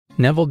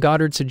Neville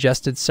Goddard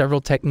suggested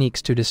several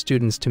techniques to his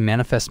students to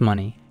manifest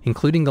money,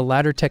 including the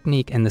ladder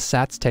technique and the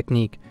SATS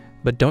technique,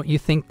 but don't you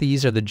think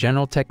these are the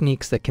general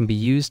techniques that can be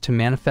used to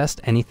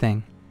manifest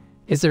anything?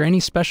 Is there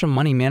any special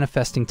money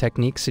manifesting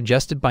technique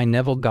suggested by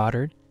Neville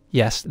Goddard?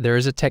 Yes, there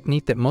is a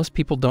technique that most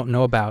people don't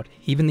know about.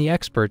 Even the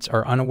experts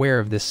are unaware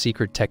of this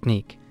secret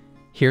technique.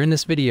 Here in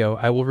this video,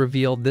 I will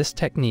reveal this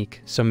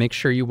technique, so make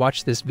sure you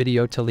watch this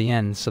video till the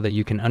end so that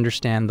you can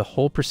understand the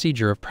whole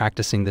procedure of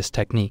practicing this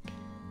technique.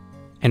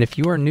 And if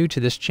you are new to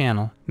this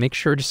channel, make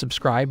sure to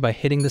subscribe by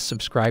hitting the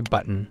subscribe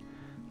button.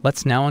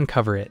 Let's now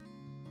uncover it.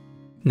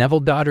 Neville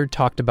Goddard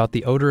talked about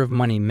the odor of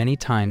money many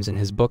times in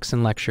his books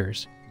and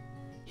lectures.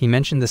 He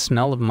mentioned the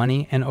smell of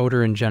money and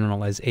odor in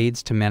general as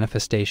aids to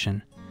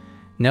manifestation.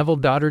 Neville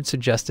Goddard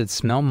suggested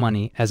smell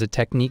money as a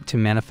technique to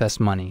manifest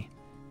money.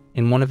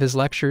 In one of his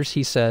lectures,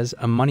 he says,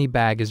 "A money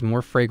bag is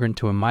more fragrant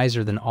to a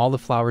miser than all the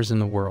flowers in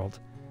the world."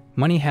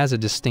 Money has a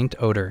distinct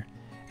odor,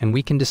 and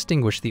we can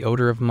distinguish the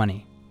odor of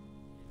money.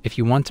 If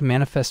you want to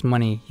manifest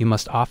money, you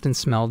must often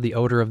smell the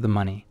odor of the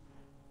money.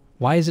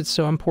 Why is it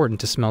so important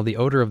to smell the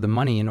odor of the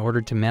money in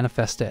order to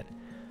manifest it?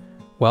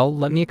 Well,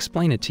 let me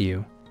explain it to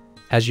you.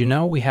 As you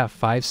know, we have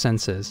 5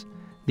 senses.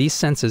 These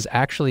senses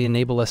actually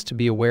enable us to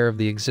be aware of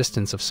the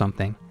existence of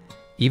something,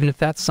 even if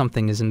that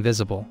something is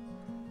invisible.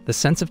 The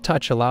sense of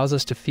touch allows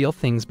us to feel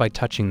things by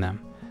touching them.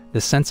 The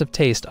sense of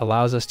taste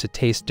allows us to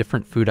taste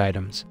different food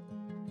items.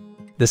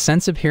 The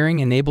sense of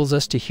hearing enables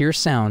us to hear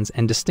sounds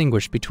and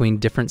distinguish between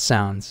different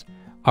sounds.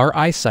 Our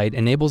eyesight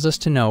enables us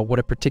to know what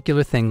a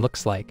particular thing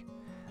looks like.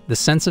 The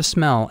sense of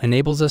smell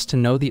enables us to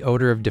know the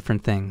odor of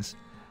different things.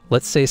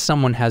 Let's say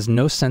someone has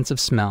no sense of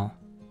smell.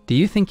 Do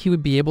you think he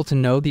would be able to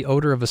know the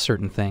odor of a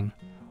certain thing?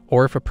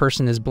 Or if a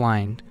person is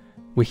blind,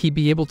 would he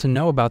be able to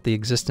know about the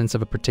existence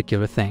of a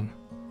particular thing?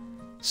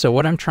 So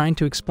what I'm trying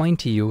to explain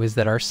to you is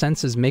that our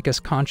senses make us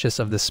conscious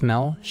of the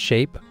smell,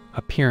 shape,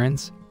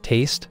 appearance,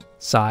 taste,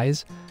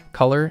 size,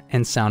 color,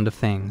 and sound of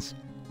things.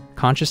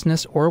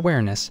 Consciousness or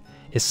awareness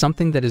is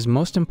something that is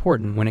most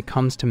important when it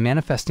comes to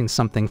manifesting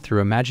something through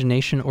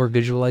imagination or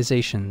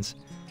visualizations.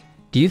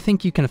 Do you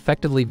think you can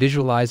effectively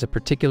visualize a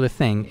particular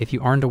thing if you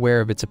aren't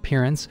aware of its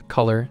appearance,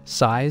 color,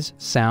 size,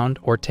 sound,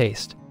 or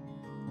taste?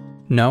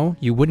 No,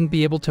 you wouldn't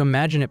be able to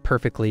imagine it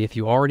perfectly if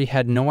you already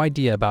had no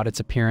idea about its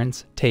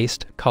appearance,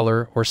 taste,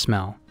 color, or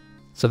smell.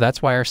 So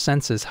that's why our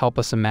senses help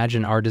us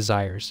imagine our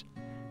desires.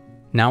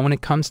 Now when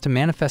it comes to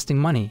manifesting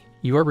money,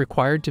 you are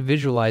required to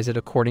visualize it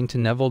according to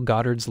Neville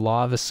Goddard's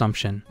law of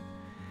assumption.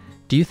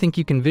 Do you think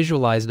you can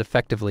visualize it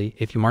effectively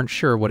if you aren't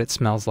sure what it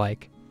smells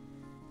like?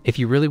 If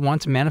you really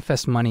want to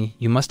manifest money,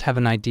 you must have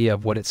an idea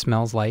of what it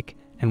smells like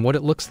and what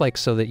it looks like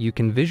so that you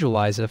can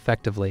visualize it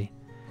effectively.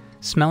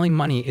 Smelling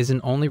money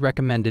isn't only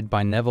recommended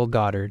by Neville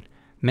Goddard.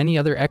 Many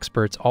other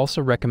experts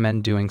also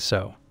recommend doing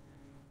so.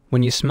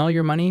 When you smell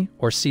your money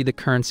or see the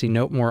currency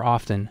note more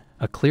often,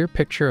 a clear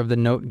picture of the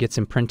note gets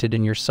imprinted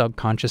in your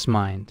subconscious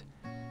mind.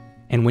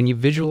 And when you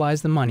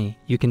visualize the money,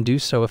 you can do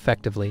so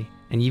effectively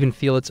and even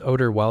feel its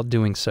odor while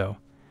doing so.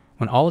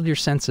 When all of your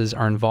senses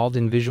are involved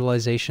in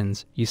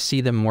visualizations, you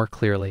see them more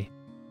clearly.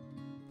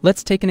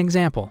 Let's take an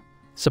example.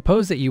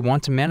 Suppose that you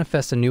want to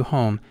manifest a new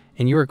home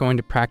and you are going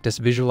to practice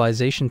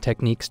visualization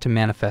techniques to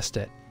manifest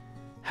it.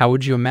 How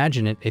would you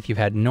imagine it if you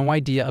had no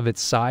idea of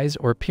its size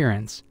or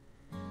appearance?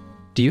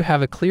 Do you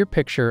have a clear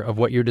picture of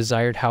what your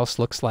desired house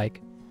looks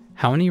like?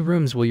 How many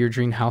rooms will your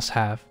dream house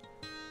have?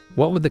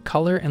 What would the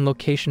color and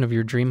location of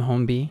your dream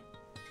home be?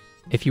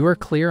 If you are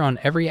clear on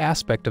every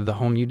aspect of the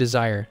home you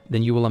desire,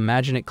 then you will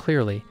imagine it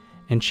clearly,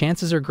 and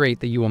chances are great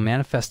that you will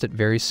manifest it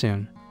very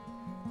soon.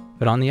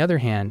 But on the other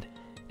hand,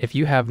 if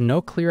you have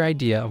no clear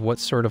idea of what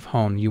sort of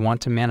home you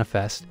want to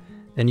manifest,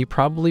 then you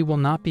probably will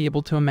not be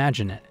able to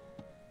imagine it.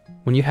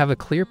 When you have a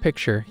clear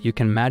picture, you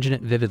can imagine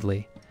it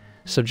vividly.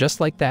 So just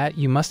like that,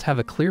 you must have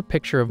a clear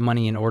picture of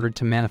money in order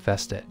to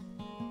manifest it.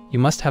 You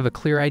must have a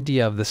clear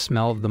idea of the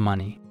smell of the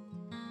money.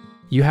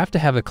 You have to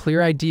have a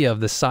clear idea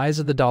of the size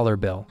of the dollar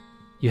bill.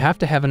 You have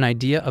to have an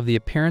idea of the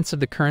appearance of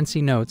the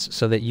currency notes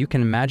so that you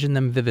can imagine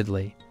them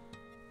vividly.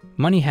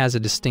 Money has a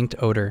distinct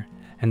odor,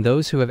 and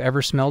those who have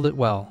ever smelled it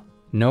well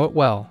know it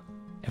well.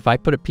 If I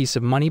put a piece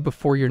of money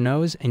before your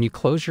nose and you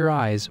close your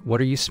eyes, what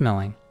are you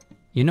smelling?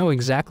 You know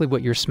exactly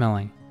what you're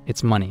smelling.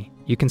 It's money.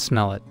 You can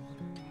smell it.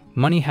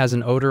 Money has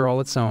an odor all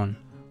its own.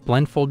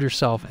 Blindfold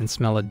yourself and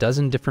smell a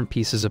dozen different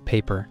pieces of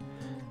paper.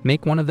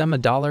 Make one of them a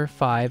 $1,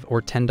 $5,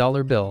 or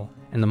 $10 bill,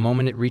 and the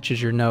moment it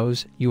reaches your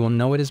nose, you will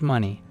know it is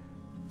money.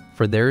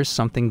 For there is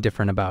something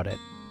different about it.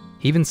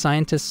 Even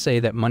scientists say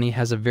that money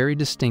has a very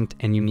distinct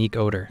and unique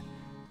odor.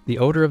 The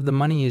odor of the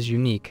money is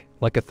unique,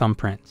 like a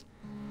thumbprint.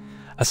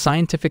 A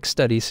scientific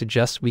study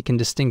suggests we can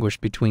distinguish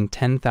between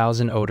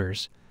 10,000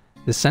 odors.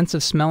 The sense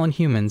of smell in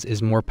humans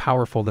is more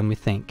powerful than we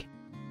think.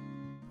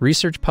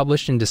 Research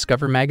published in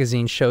Discover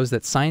magazine shows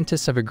that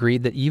scientists have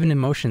agreed that even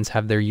emotions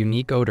have their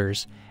unique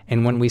odors,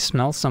 and when we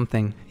smell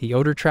something, the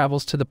odor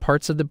travels to the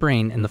parts of the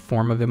brain in the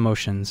form of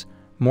emotions,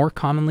 more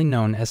commonly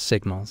known as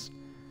signals.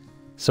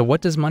 So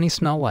what does money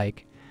smell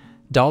like?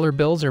 Dollar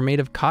bills are made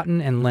of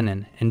cotton and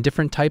linen, and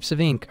different types of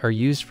ink are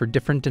used for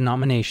different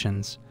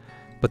denominations.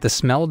 But the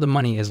smell of the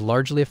money is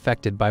largely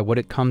affected by what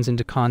it comes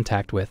into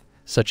contact with,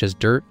 such as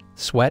dirt,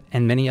 sweat,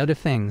 and many other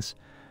things.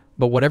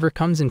 But whatever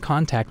comes in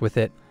contact with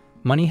it,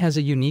 money has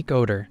a unique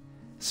odor.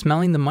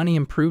 Smelling the money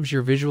improves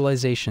your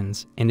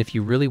visualizations, and if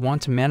you really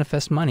want to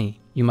manifest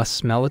money, you must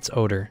smell its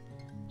odor.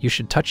 You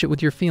should touch it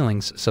with your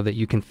feelings so that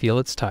you can feel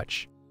its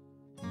touch.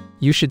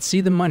 You should see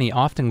the money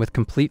often with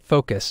complete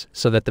focus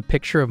so that the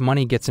picture of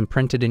money gets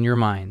imprinted in your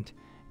mind.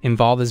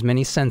 Involve as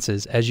many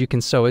senses as you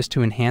can so as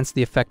to enhance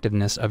the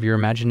effectiveness of your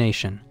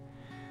imagination.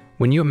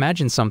 When you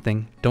imagine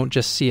something, don't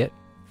just see it,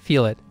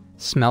 feel it,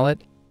 smell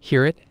it,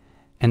 hear it,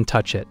 and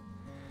touch it.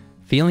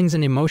 Feelings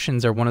and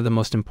emotions are one of the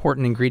most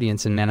important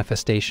ingredients in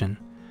manifestation.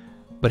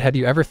 But have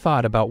you ever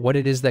thought about what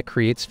it is that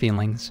creates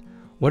feelings?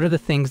 What are the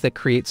things that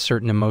create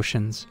certain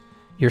emotions?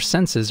 Your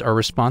senses are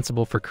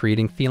responsible for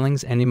creating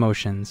feelings and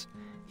emotions.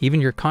 Even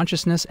your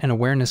consciousness and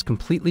awareness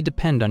completely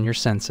depend on your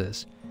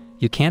senses.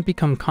 You can't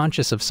become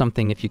conscious of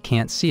something if you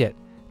can't see it,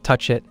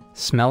 touch it,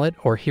 smell it,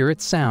 or hear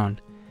its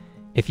sound.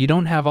 If you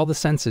don't have all the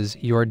senses,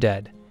 you are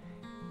dead.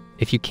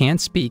 If you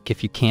can't speak,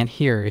 if you can't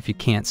hear, if you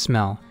can't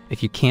smell,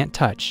 if you can't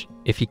touch,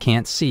 if you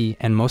can't see,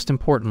 and most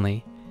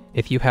importantly,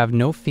 if you have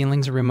no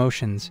feelings or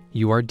emotions,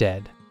 you are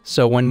dead.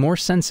 So when more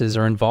senses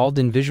are involved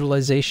in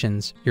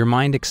visualizations, your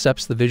mind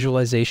accepts the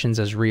visualizations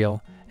as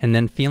real, and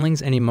then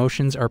feelings and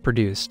emotions are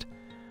produced.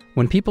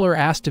 When people are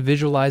asked to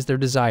visualize their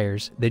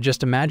desires, they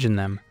just imagine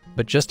them,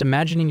 but just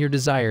imagining your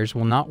desires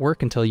will not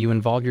work until you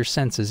involve your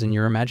senses in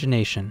your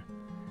imagination.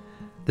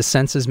 The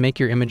senses make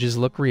your images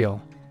look real.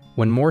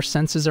 When more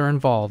senses are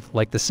involved,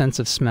 like the sense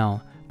of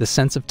smell, the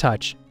sense of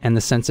touch, and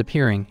the sense of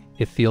hearing,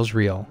 it feels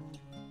real.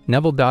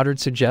 Neville Goddard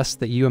suggests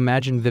that you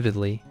imagine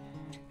vividly,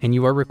 and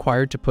you are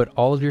required to put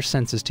all of your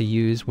senses to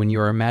use when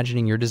you are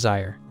imagining your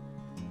desire.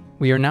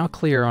 We are now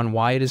clear on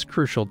why it is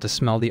crucial to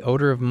smell the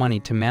odor of money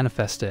to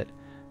manifest it.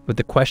 But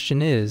the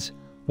question is,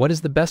 what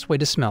is the best way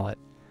to smell it?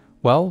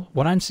 Well,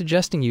 what I'm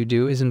suggesting you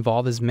do is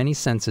involve as many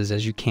senses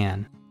as you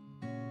can.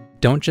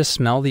 Don't just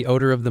smell the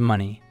odor of the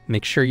money.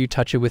 Make sure you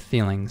touch it with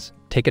feelings.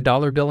 Take a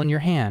dollar bill in your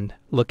hand.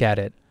 Look at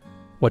it.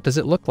 What does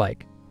it look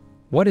like?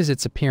 What is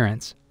its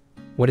appearance?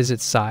 What is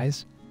its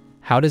size?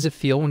 How does it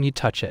feel when you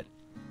touch it?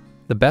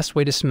 The best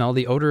way to smell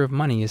the odor of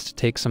money is to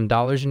take some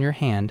dollars in your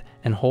hand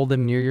and hold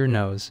them near your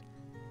nose.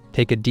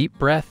 Take a deep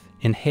breath,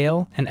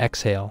 inhale and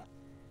exhale.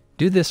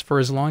 Do this for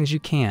as long as you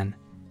can.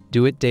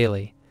 Do it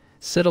daily.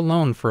 Sit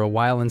alone for a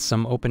while in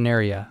some open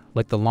area,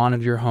 like the lawn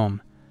of your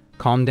home.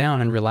 Calm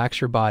down and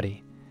relax your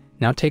body.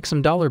 Now take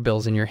some dollar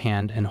bills in your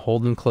hand and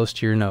hold them close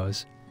to your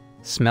nose.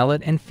 Smell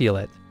it and feel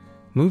it.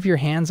 Move your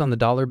hands on the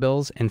dollar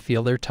bills and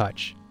feel their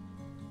touch.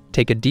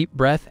 Take a deep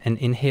breath and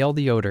inhale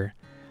the odor.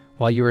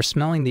 While you are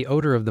smelling the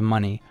odor of the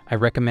money, I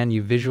recommend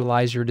you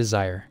visualize your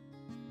desire.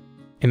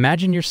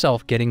 Imagine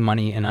yourself getting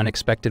money in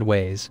unexpected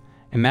ways.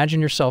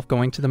 Imagine yourself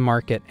going to the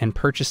market and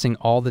purchasing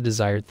all the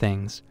desired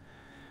things.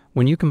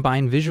 When you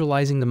combine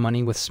visualizing the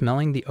money with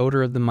smelling the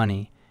odor of the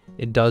money,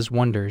 it does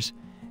wonders,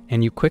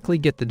 and you quickly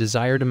get the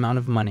desired amount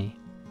of money.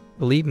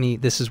 Believe me,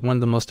 this is one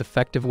of the most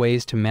effective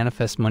ways to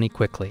manifest money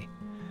quickly.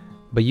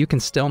 But you can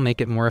still make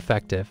it more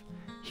effective.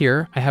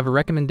 Here, I have a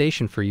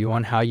recommendation for you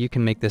on how you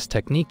can make this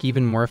technique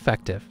even more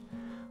effective.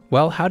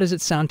 Well, how does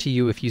it sound to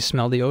you if you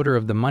smell the odor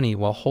of the money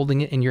while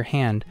holding it in your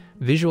hand,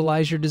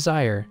 visualize your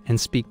desire,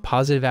 and speak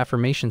positive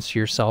affirmations to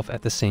yourself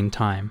at the same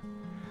time?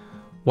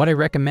 What I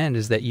recommend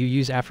is that you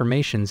use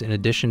affirmations in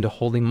addition to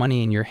holding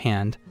money in your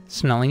hand,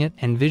 smelling it,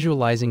 and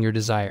visualizing your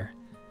desire.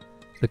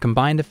 The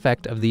combined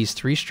effect of these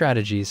three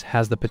strategies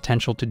has the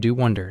potential to do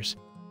wonders.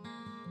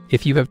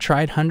 If you have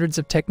tried hundreds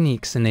of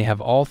techniques and they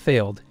have all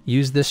failed,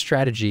 use this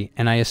strategy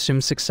and I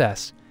assume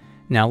success.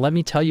 Now let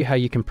me tell you how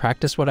you can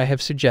practice what I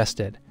have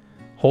suggested.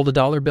 Hold a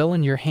dollar bill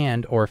in your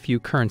hand or a few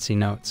currency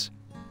notes.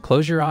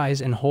 Close your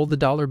eyes and hold the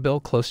dollar bill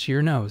close to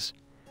your nose.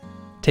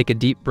 Take a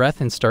deep breath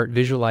and start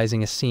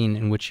visualizing a scene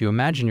in which you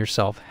imagine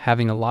yourself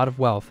having a lot of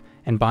wealth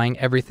and buying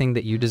everything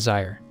that you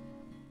desire.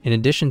 In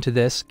addition to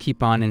this,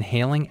 keep on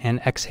inhaling and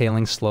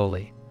exhaling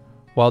slowly.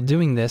 While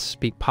doing this,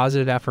 speak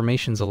positive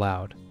affirmations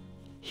aloud.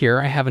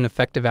 Here I have an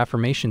effective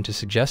affirmation to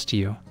suggest to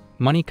you.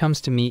 Money comes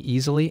to me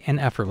easily and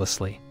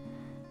effortlessly.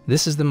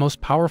 This is the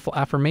most powerful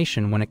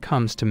affirmation when it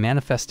comes to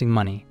manifesting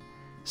money.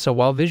 So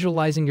while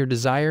visualizing your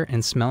desire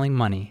and smelling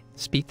money,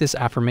 speak this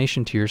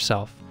affirmation to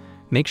yourself.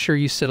 Make sure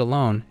you sit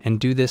alone and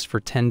do this for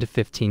 10 to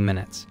 15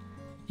 minutes.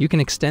 You can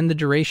extend the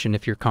duration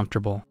if you're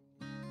comfortable.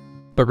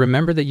 But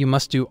remember that you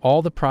must do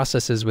all the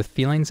processes with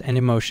feelings and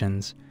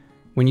emotions.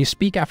 When you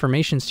speak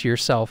affirmations to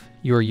yourself,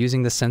 you are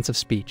using the sense of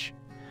speech.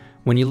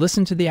 When you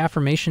listen to the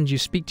affirmations you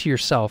speak to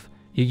yourself,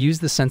 you use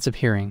the sense of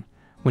hearing.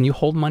 When you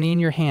hold money in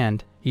your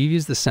hand, you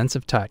use the sense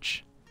of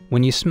touch.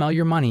 When you smell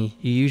your money,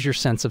 you use your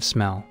sense of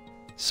smell.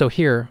 So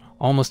here,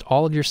 almost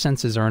all of your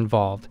senses are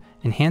involved,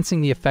 enhancing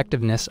the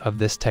effectiveness of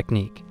this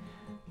technique.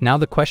 Now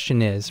the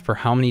question is, for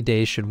how many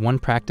days should one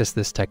practice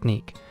this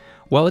technique?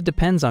 Well, it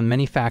depends on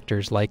many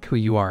factors like who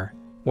you are,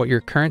 what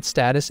your current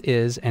status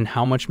is, and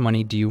how much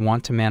money do you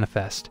want to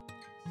manifest.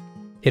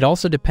 It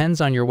also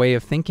depends on your way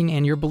of thinking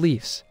and your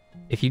beliefs.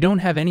 If you don't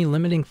have any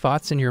limiting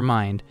thoughts in your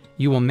mind,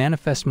 you will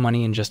manifest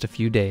money in just a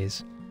few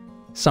days.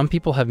 Some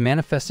people have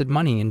manifested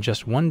money in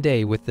just one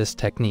day with this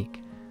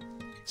technique.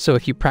 So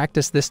if you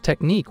practice this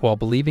technique while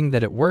believing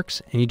that it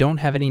works and you don't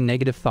have any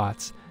negative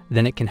thoughts,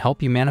 then it can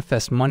help you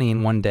manifest money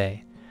in one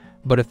day.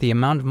 But if the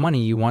amount of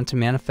money you want to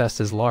manifest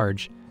is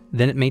large,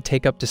 then it may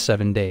take up to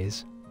 7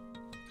 days.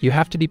 You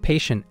have to be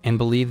patient and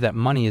believe that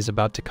money is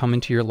about to come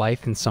into your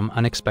life in some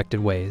unexpected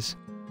ways.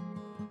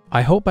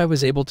 I hope I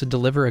was able to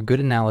deliver a good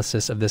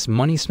analysis of this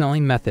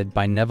money-smelling method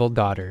by Neville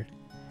Goddard.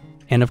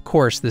 And of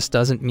course, this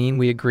doesn't mean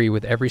we agree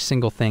with every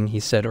single thing he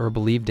said or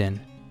believed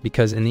in,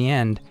 because in the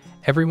end,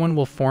 everyone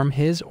will form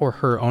his or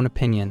her own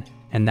opinion,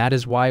 and that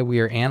is why we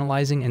are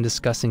analyzing and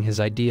discussing his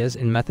ideas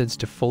and methods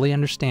to fully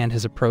understand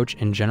his approach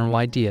and general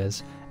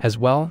ideas. As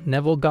well,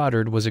 Neville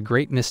Goddard was a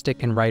great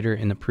mystic and writer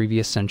in the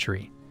previous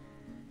century.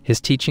 His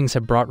teachings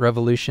have brought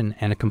revolution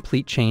and a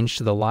complete change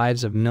to the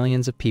lives of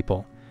millions of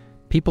people.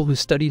 People who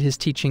studied his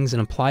teachings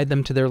and applied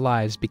them to their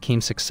lives became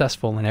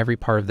successful in every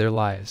part of their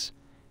lives.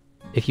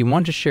 If you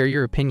want to share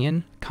your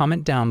opinion,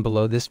 comment down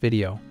below this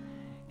video.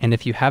 And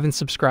if you haven't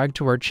subscribed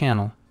to our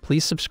channel,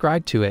 please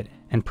subscribe to it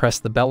and press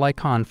the bell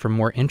icon for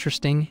more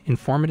interesting,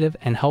 informative,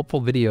 and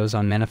helpful videos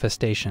on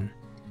manifestation.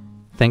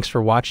 Thanks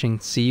for watching.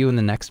 See you in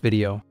the next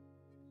video.